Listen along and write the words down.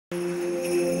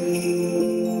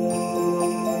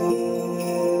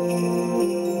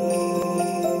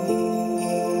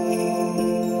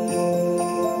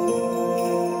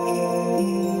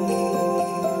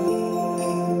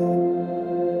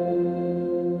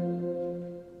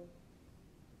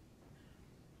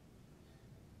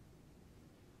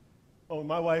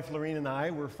my wife Lorene and I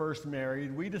were first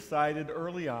married, we decided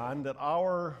early on that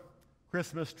our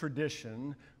Christmas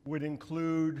tradition would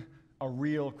include a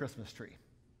real Christmas tree.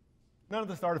 None of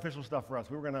this artificial stuff for us.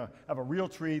 We were going to have a real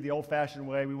tree the old-fashioned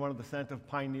way. We wanted the scent of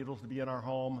pine needles to be in our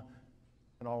home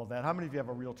and all of that. How many of you have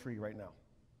a real tree right now?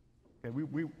 Okay,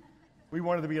 we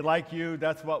wanted to be like you.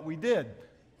 That's what we did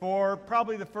for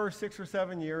probably the first 6 or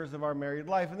 7 years of our married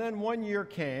life. And then one year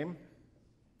came,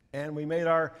 and we made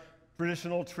our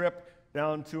traditional trip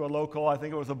down to a local, I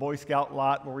think it was a Boy Scout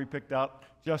lot, where we picked out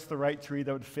just the right tree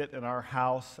that would fit in our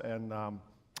house and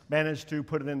managed to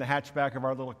put it in the hatchback of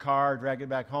our little car, drag it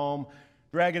back home,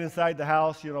 drag it inside the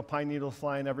house, pine needles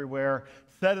flying everywhere,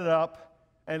 set it up,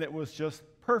 and it was just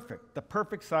perfect, the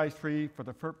perfect size tree for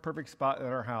the perfect spot in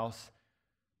our house.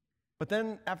 But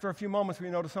then after a few moments, we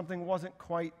noticed something wasn't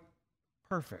quite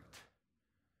perfect.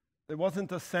 It wasn't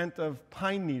the scent of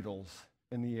pine needles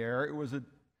in the air. It was a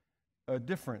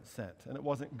different scent, and it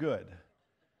wasn't good.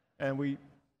 And we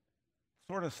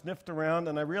sort of sniffed around,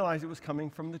 and I realized it was coming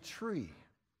from the tree.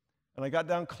 And I got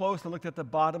down close and looked at the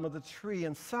bottom of the tree,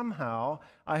 and somehow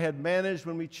I had managed,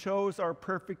 when we chose our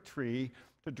perfect tree,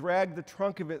 to drag the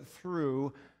trunk of it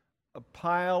through a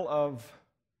pile of,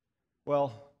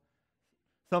 well,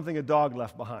 something a dog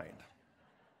left behind.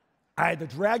 I had to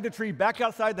drag the tree back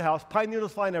outside the house, pine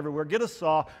needles flying everywhere, get a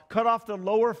saw, cut off the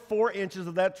lower 4 inches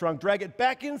of that trunk, drag it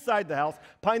back inside the house,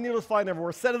 pine needles flying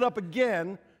everywhere, set it up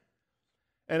again.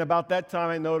 And about that time,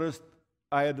 I noticed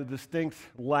I had a distinct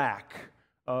lack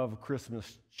of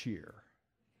Christmas cheer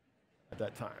at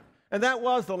that time. And that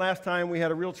was the last time we had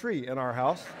a real tree in our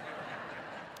house.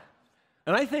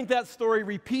 And I think that story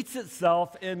repeats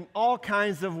itself in all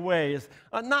kinds of ways.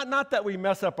 Not that we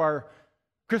mess up our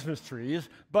Christmas trees,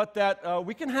 but that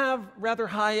we can have rather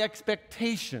high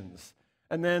expectations,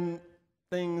 and then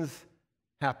things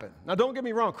happen. Now, don't get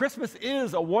me wrong. Christmas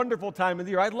is a wonderful time of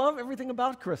the year. I love everything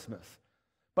about Christmas.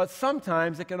 But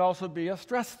sometimes it can also be a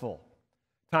stressful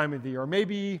time of the year, or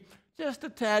maybe just a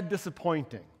tad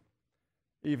disappointing,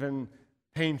 even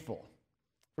painful.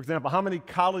 For example, how many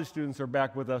college students are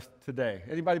back with us today?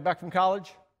 Anybody back from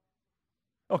college?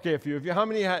 Okay, a few of you. How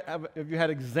many of you had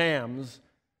exams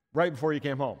right before you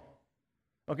came home?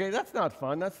 Okay, that's not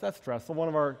fun. That's stressful. One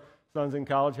of our sons in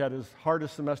college had his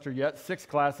hardest semester yet, 6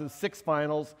 classes, 6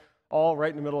 finals, all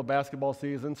right in the middle of basketball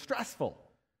season. Stressful.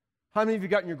 How many of you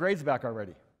gotten your grades back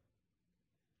already?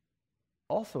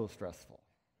 Also stressful.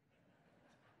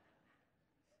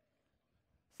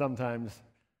 Sometimes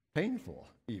painful,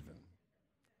 even.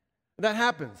 That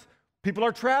happens. People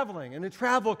are traveling, and the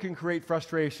travel can create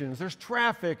frustrations. There's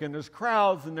traffic, and there's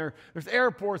crowds, and there's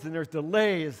airports, and there's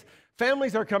delays.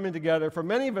 Families are coming together. For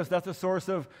many of us, that's a source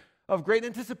of great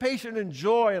anticipation and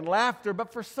joy and laughter.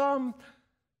 But for some,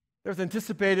 there's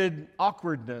anticipated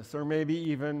awkwardness, or maybe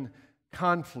even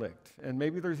conflict, and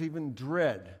maybe there's even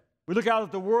dread. We look out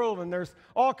at the world, and there's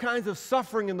all kinds of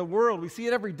suffering in the world. We see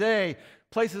it every day.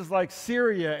 Places like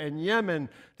Syria and Yemen,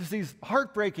 just these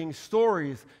heartbreaking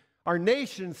stories. Our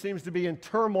nation seems to be in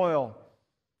turmoil.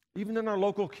 Even in our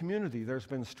local community, there's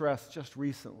been stress just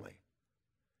recently.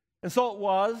 And so it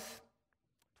was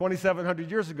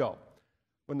 2,700 years ago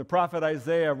when the prophet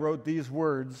Isaiah wrote these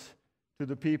words to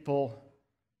the people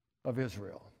of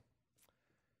Israel.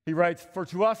 He writes, "For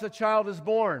to us a child is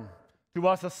born, to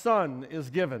us a son is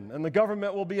given, and the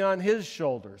government will be on his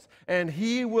shoulders, and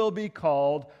he will be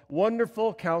called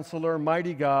Wonderful Counselor,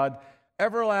 Mighty God,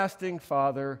 Everlasting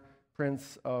Father,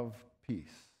 Prince of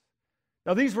Peace."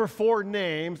 Now, these were 4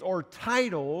 names or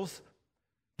titles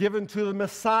given to the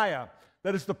Messiah.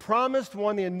 That is the promised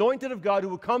one, the anointed of God, who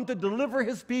will come to deliver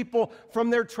his people from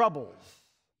their troubles.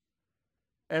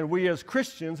 And we as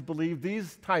Christians believe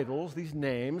these titles, these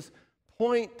names,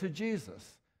 point to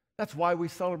Jesus. That's why we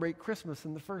celebrate Christmas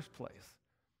in the first place.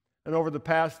 And over the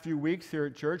past few weeks here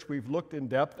at church, we've looked in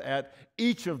depth at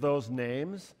each of those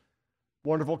names: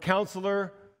 Wonderful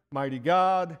Counselor, Mighty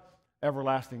God,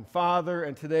 Everlasting Father,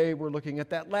 and today we're looking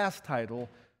at that last title,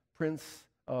 Prince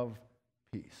of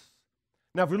Peace.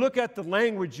 Now, if we look at the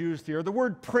language used here, the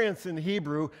word prince in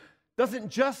Hebrew doesn't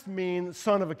just mean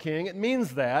son of a king. It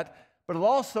means that, but it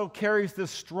also carries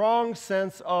this strong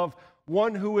sense of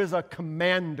one who is a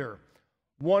commander,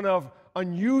 one of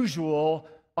unusual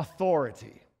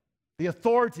authority, the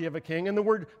authority of a king. And the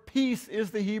word peace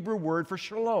is the Hebrew word for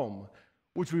shalom,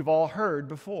 which we've all heard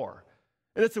before.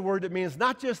 And it's a word that means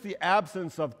not just the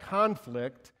absence of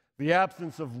conflict, the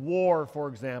absence of war, for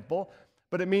example,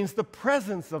 but it means the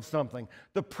presence of something,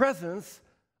 the presence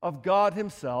of God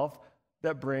himself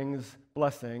that brings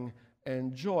blessing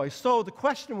and joy. So the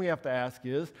question we have to ask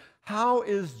is, how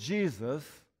is Jesus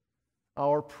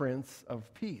our Prince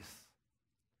of Peace?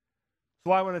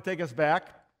 So I want to take us back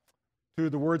to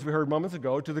the words we heard moments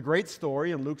ago, to the great story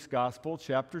in Luke's Gospel,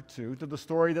 chapter 2, to the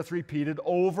story that's repeated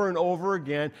over and over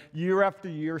again, year after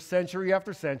year, century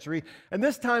after century. And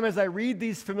this time, as I read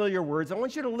these familiar words, I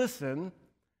want you to listen.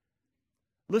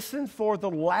 Listen for the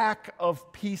lack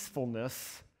of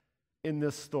peacefulness in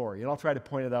this story. And I'll try to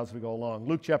point it out as we go along.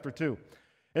 Luke chapter 2.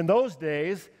 In those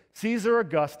days, Caesar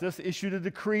Augustus issued a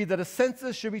decree that a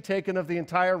census should be taken of the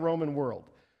entire Roman world.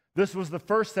 This was the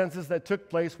first census that took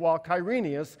place while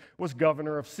Quirinius was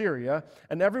governor of Syria,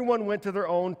 and everyone went to their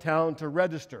own town to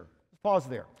register. Pause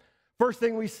there. First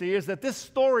thing we see is that this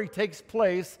story takes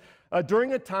place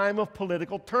during a time of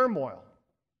political turmoil,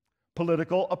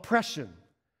 political oppression.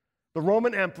 The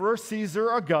Roman Emperor,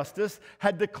 Caesar Augustus,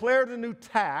 had declared a new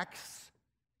tax.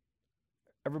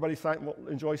 Everybody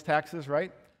enjoys taxes,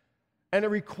 right? And it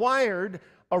required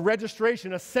a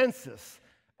registration, a census.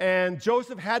 And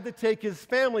Joseph had to take his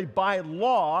family by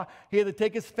law. He had to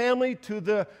take his family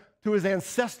to his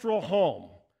ancestral home.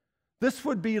 This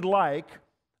would be like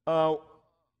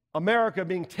America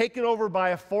being taken over by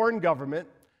a foreign government,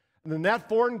 and then that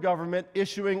foreign government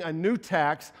issuing a new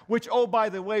tax, which, oh, by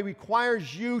the way,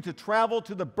 requires you to travel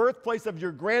to the birthplace of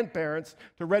your grandparents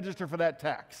to register for that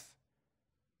tax.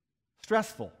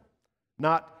 Stressful,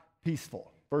 not peaceful.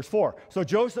 Verse 4, so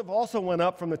Joseph also went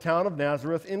up from the town of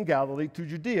Nazareth in Galilee to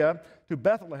Judea, to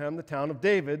Bethlehem, the town of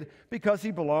David, because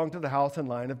he belonged to the house and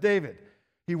line of David.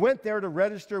 He went there to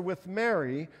register with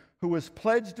Mary, who was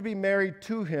pledged to be married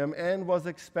to him and was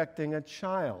expecting a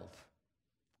child.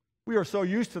 We are so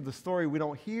used to the story, we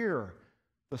don't hear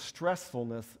the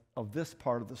stressfulness of this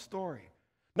part of the story.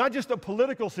 Not just a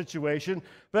political situation,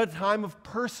 but a time of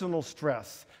personal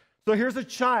stress. So here's a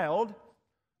child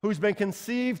who's been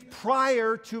conceived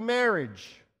prior to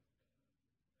marriage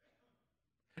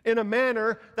in a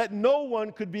manner that no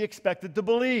one could be expected to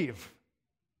believe,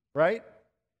 right?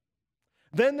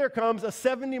 Then there comes a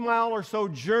 70-mile or so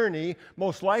journey,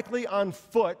 most likely on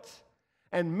foot,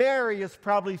 and Mary is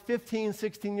probably 15,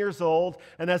 16 years old,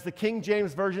 and as the King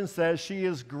James Version says, she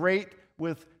is great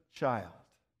with child.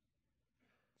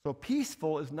 So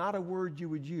peaceful is not a word you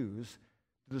would use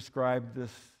to describe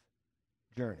this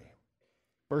journey.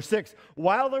 Verse 6,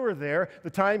 while they were there, the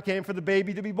time came for the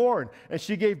baby to be born, and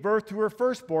she gave birth to her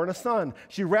firstborn, a son.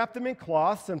 She wrapped him in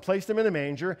cloths and placed him in a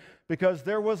manger because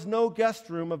there was no guest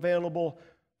room available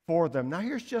for them. Now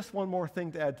here's just one more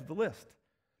thing to add to the list.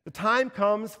 The time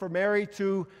comes for Mary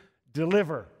to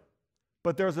deliver,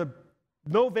 but there's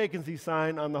no vacancy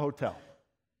sign on the hotel.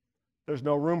 There's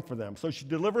no room for them. So she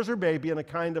delivers her baby in a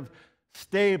kind of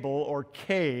stable or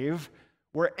cave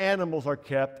where animals are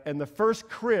kept, and the first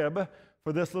crib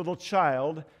for this little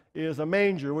child is a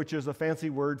manger, which is a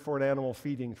fancy word for an animal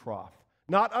feeding trough.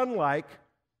 Not unlike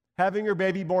having your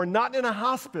baby born not in a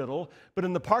hospital, but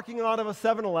in the parking lot of a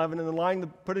 7-Eleven and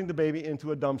then putting the baby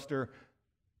into a dumpster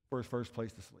for his first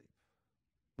place to sleep.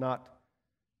 Not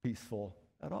peaceful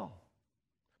at all.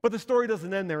 But the story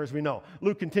doesn't end there, as we know.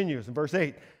 Luke continues in verse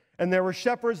 8. And there were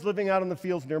shepherds living out in the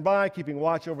fields nearby, keeping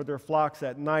watch over their flocks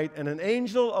at night. And an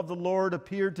angel of the Lord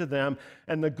appeared to them,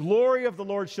 and the glory of the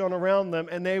Lord shone around them,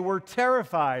 and they were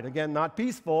terrified. Again, not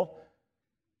peaceful,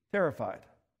 terrified.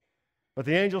 But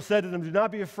the angel said to them, do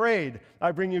not be afraid.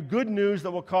 I bring you good news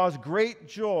that will cause great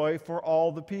joy for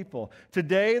all the people.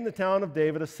 Today in the town of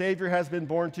David, a Savior has been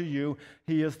born to you.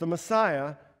 He is the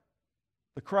Messiah,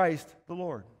 the Christ, the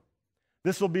Lord.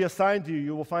 This will be a sign to you.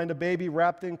 You will find a baby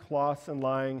wrapped in cloths and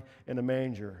lying in a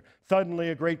manger.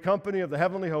 Suddenly, a great company of the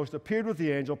heavenly host appeared with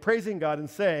the angel, praising God and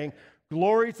saying,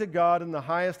 glory to God in the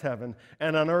highest heaven,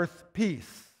 and on earth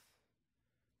peace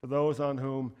to those on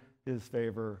whom his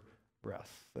favor rests.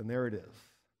 And there it is.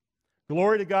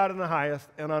 Glory to God in the highest,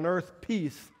 and on earth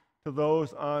peace to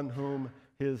those on whom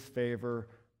his favor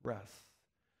rests.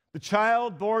 The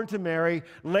child born to Mary,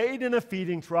 laid in a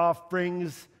feeding trough,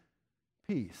 brings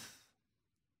peace.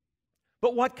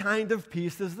 But what kind of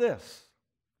peace is this?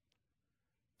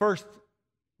 First,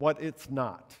 what it's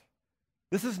not.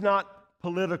 This is not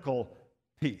political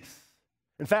peace.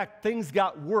 In fact, things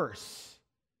got worse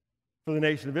for the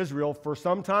nation of Israel for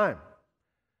some time.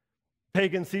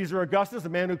 Pagan Caesar Augustus, a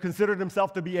man who considered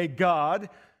himself to be a god,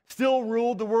 still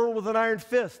ruled the world with an iron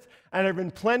fist. And there have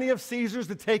been plenty of Caesars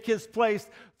to take his place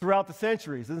throughout the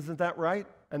centuries. Isn't that right?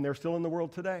 And they're still in the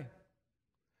world today.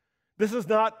 This is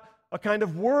not a kind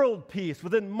of world peace.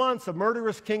 Within months, a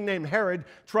murderous king named Herod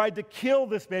tried to kill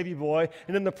this baby boy,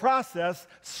 and in the process,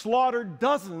 slaughtered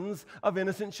dozens of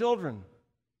innocent children.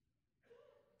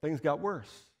 Things got worse.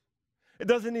 It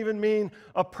doesn't even mean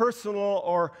a personal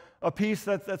or a peace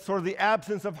that's sort of the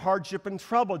absence of hardship and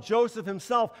trouble. Joseph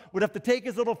himself would have to take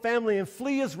his little family and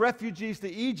flee as refugees to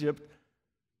Egypt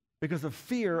because of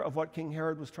fear of what King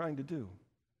Herod was trying to do,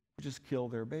 which is kill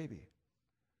their baby.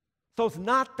 So it's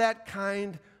not that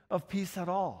kind of peace at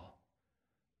all.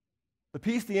 The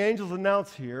peace the angels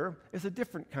announce here is a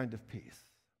different kind of peace.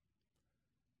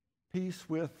 Peace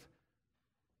with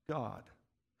God.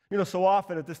 You know, so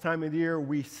often at this time of the year,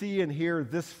 we see and hear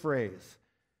this phrase,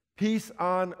 peace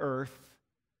on earth,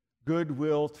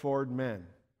 goodwill toward men.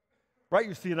 Right?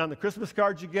 You see it on the Christmas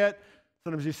cards you get.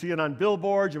 Sometimes you see it on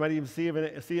billboards. You might even see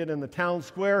it in the town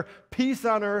square. Peace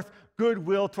on earth,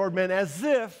 goodwill toward men, as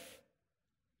if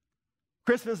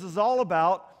Christmas is all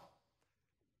about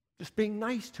just being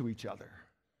nice to each other.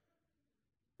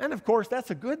 And of course, that's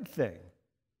a good thing.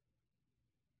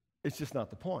 It's just not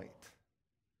the point.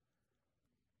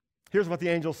 Here's what the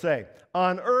angels say.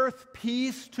 On earth,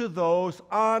 peace to those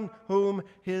on whom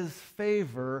his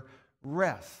favor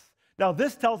rests. Now,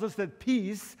 this tells us that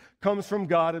peace comes from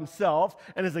God himself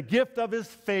and is a gift of his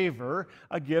favor,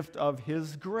 a gift of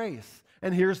his grace.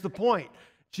 And here's the point.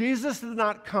 Jesus did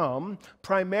not come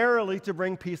primarily to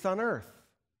bring peace on earth.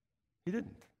 He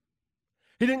didn't.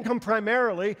 He didn't come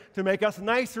primarily to make us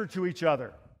nicer to each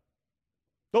other.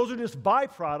 Those are just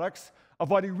byproducts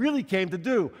of what he really came to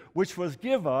do, which was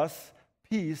give us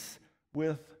peace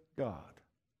with God.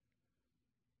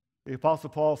 The Apostle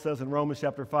Paul says in Romans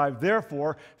chapter 5,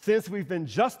 therefore, since we've been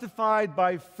justified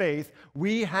by faith,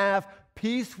 we have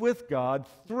peace with God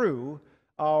through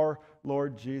our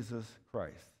Lord Jesus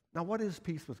Christ. Now, what is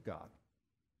peace with God?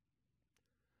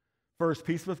 First,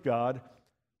 peace with God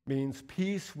means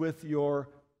peace with your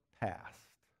past.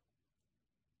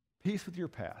 Peace with your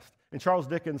past. In Charles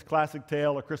Dickens' classic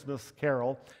tale, A Christmas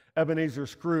Carol, Ebenezer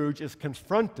Scrooge is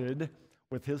confronted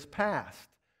with his past,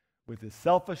 with his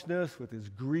selfishness, with his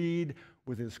greed,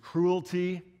 with his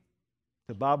cruelty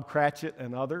to Bob Cratchit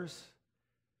and others.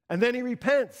 And then he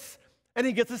repents, and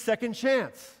he gets a second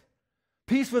chance.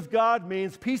 Peace with God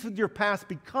means peace with your past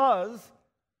because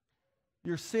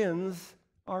your sins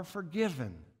are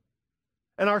forgiven.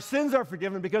 And our sins are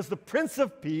forgiven because the Prince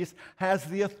of Peace has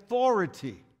the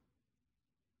authority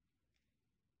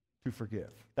to forgive.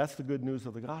 That's the good news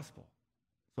of the gospel.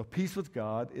 So peace with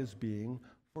God is being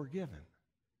forgiven.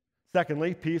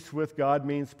 Secondly, peace with God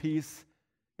means peace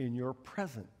in your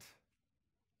present,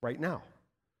 right now.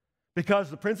 Because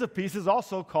the Prince of Peace is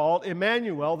also called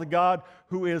Emmanuel, the God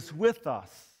who is with us.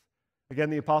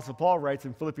 Again, the Apostle Paul writes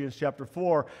in Philippians chapter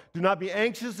 4, do not be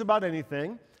anxious about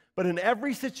anything, but in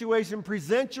every situation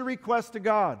present your request to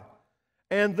God.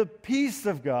 And the peace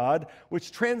of God,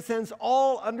 which transcends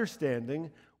all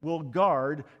understanding, will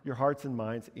guard your hearts and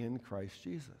minds in Christ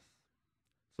Jesus.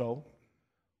 So,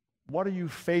 what are you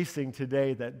facing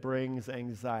today that brings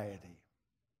anxiety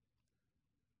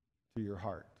to your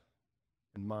heart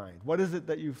and mind? What is it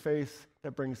that you face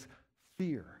that brings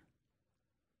fear?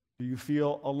 Do you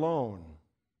feel alone?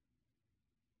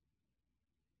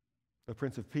 The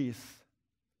Prince of Peace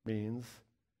means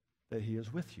that he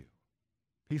is with you.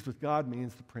 Peace with God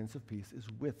means the Prince of Peace is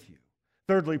with you.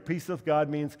 Thirdly, peace with God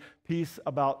means peace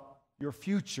about your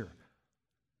future.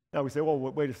 Now we say, well,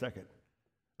 wait a second.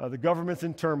 The government's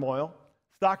in turmoil.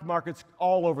 Stock market's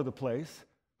all over the place.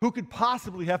 Who could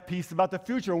possibly have peace about the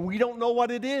future? We don't know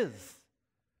what it is.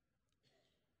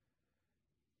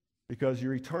 Because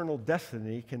your eternal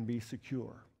destiny can be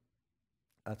secure.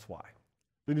 That's why.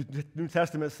 The New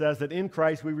Testament says that in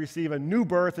Christ we receive a new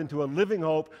birth into a living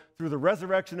hope through the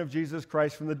resurrection of Jesus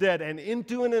Christ from the dead and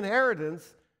into an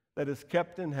inheritance that is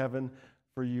kept in heaven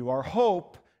for you. Our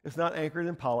hope is not anchored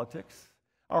in politics.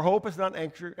 Our hope is not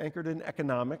anchored in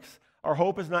economics. Our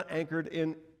hope is not anchored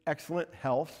in excellent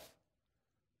health.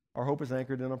 Our hope is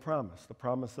anchored in a promise, the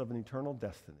promise of an eternal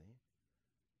destiny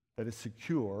that is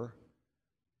secured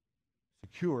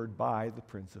by the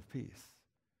Prince of Peace.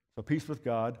 So peace with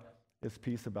God is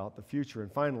peace about the future.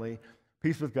 And finally,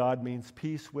 peace with God means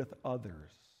peace with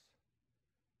others.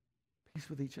 Peace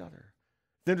with each other.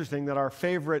 It's interesting that our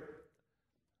favorite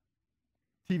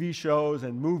TV shows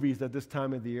and movies at this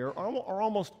time of the year are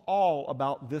almost all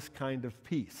about this kind of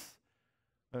peace.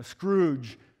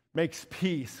 Scrooge makes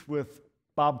peace with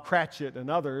Bob Cratchit and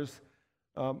others.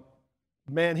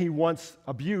 Man he once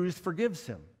abused forgives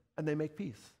him, and they make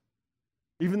peace.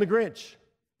 Even the Grinch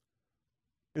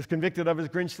is convicted of his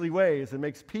Grinchly ways and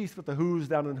makes peace with the Who's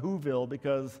down in Whoville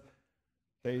because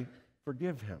they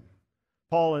forgive him.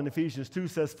 Paul in Ephesians 2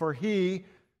 says, for he,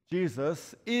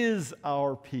 Jesus, is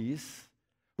our peace,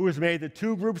 who has made the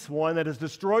two groups one, that has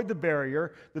destroyed the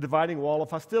barrier, the dividing wall of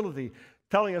hostility,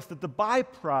 telling us that the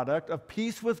byproduct of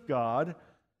peace with God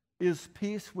is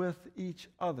peace with each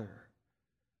other.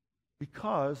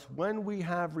 Because when we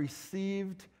have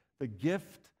received the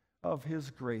gift of his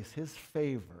grace, his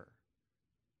favor,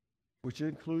 which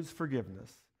includes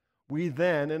forgiveness, we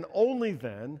then, and only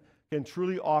then, can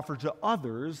truly offer to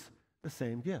others the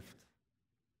same gift,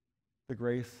 the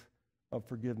grace of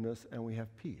forgiveness, and we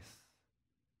have peace.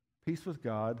 Peace with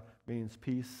God means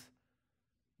peace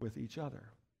with each other.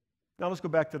 Now let's go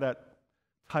back to that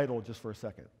title just for a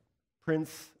second.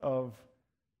 Prince of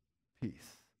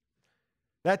Peace.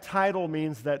 That title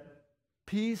means that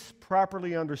peace,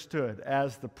 properly understood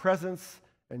as the presence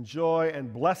and joy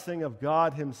and blessing of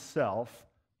God himself,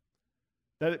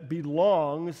 that it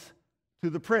belongs to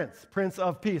the Prince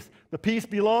of Peace. The peace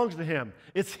belongs to him.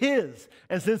 It's his.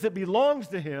 And since it belongs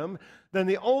to him, then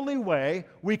the only way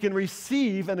we can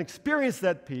receive and experience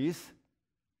that peace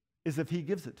is if he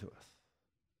gives it to us.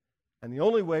 And the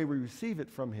only way we receive it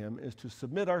from him is to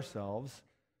submit ourselves,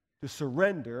 to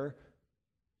surrender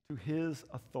to his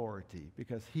authority,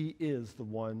 because he is the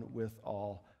one with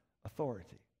all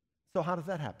authority. So how does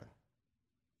that happen?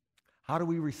 How do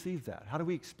we receive that? How do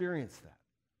we experience that?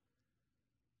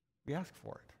 We ask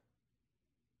for it.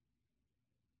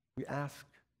 We ask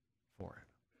for it.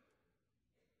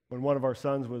 When one of our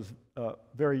sons was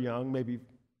very young, maybe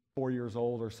 4 years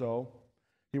old or so,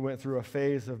 he went through a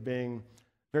phase of being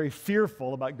very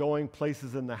fearful about going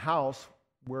places in the house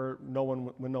when no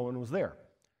one was there,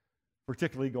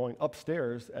 particularly going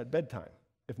upstairs at bedtime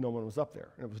if no one was up there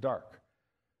and it was dark.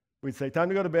 We'd say, time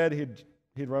to go to bed.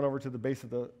 He'd run over to the base of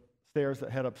the stairs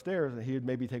that head upstairs, and he'd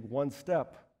maybe take one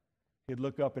step. He'd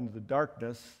look up into the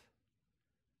darkness,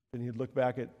 and he'd look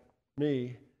back at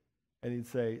me, and he'd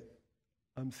say,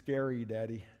 I'm scary,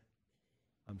 Daddy.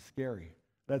 I'm scary.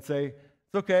 And I'd say,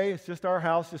 it's okay, it's just our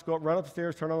house. Just go up, run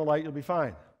upstairs, turn on the light, you'll be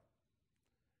fine.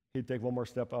 He'd take one more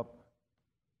step up.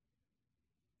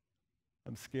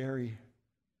 I'm scary.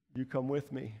 You come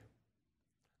with me.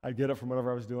 I'd get up from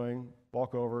whatever I was doing,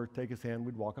 walk over, take his hand,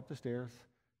 we'd walk up the stairs,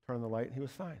 turn on the light, and he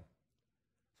was fine.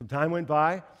 Some time went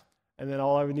by, and then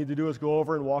all I would need to do was go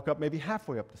over and walk up maybe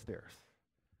halfway up the stairs.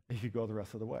 And he could go the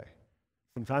rest of the way.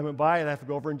 Some time went by, and I'd have to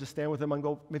go over and just stand with him and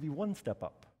go maybe one step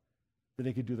up. Then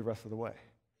he could do the rest of the way.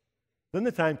 Then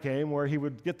the time came where he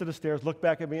would get to the stairs, look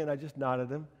back at me, and I just nodded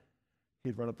him.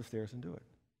 He'd run up the stairs and do it.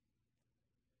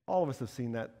 All of us have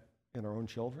seen that in our own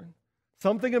children.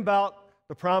 Something about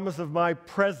the promise of my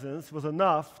presence was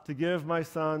enough to give my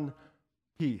son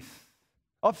peace.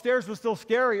 Upstairs was still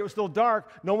scary. It was still dark.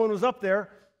 No one was up there.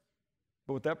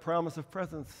 But with that promise of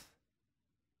presence,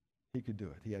 he could do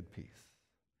it. He had peace.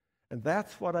 And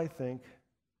that's what I think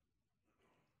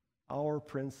our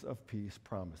Prince of Peace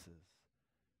promises.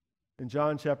 In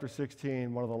John chapter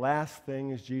 16, one of the last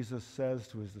things Jesus says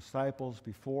to his disciples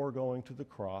before going to the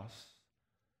cross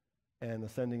and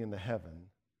ascending into heaven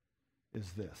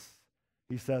is this.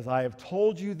 He says, I have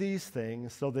told you these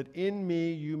things so that in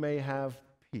me you may have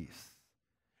peace.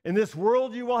 In this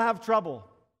world you will have trouble,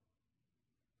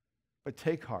 but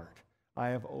take heart, I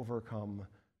have overcome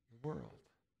the world.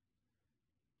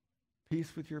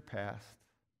 Peace with your past,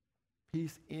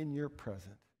 peace in your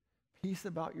present, peace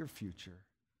about your future,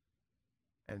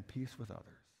 and peace with others.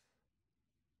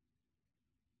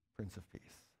 Prince of Peace.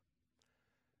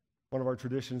 One of our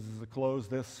traditions is to close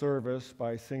this service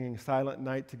by singing Silent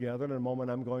Night together. In a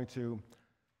moment, I'm going to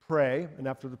pray, and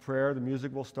after the prayer, the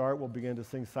music will start. We'll begin to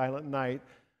sing Silent Night.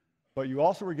 But you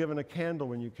also were given a candle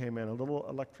when you came in, a little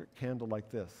electric candle like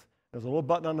this. There's a little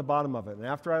button on the bottom of it. And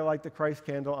after I light the Christ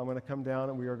candle, I'm going to come down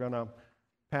and we are going to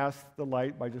pass the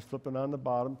light by just flipping on the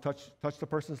bottom. Touch the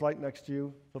person's light next to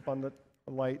you, flip on the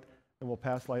light, and we'll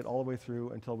pass light all the way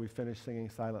through until we finish singing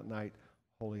Silent Night,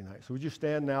 Holy Night. So would you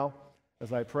stand now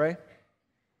as I pray?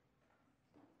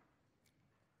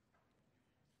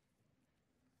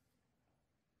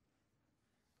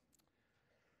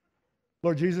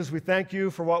 Lord Jesus, we thank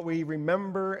you for what we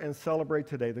remember and celebrate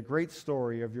today, the great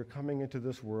story of your coming into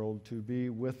this world to be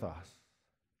with us.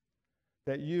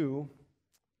 That you,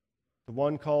 the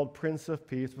one called Prince of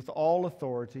Peace, with all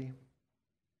authority,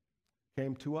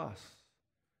 came to us.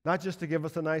 Not just to give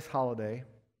us a nice holiday,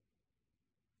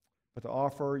 but to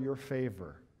offer your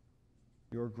favor,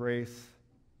 your grace,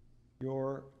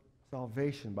 your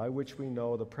salvation, by which we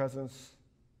know the presence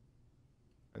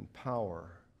and power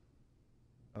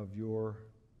of your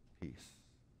peace.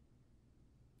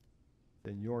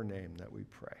 In your name that we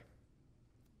pray.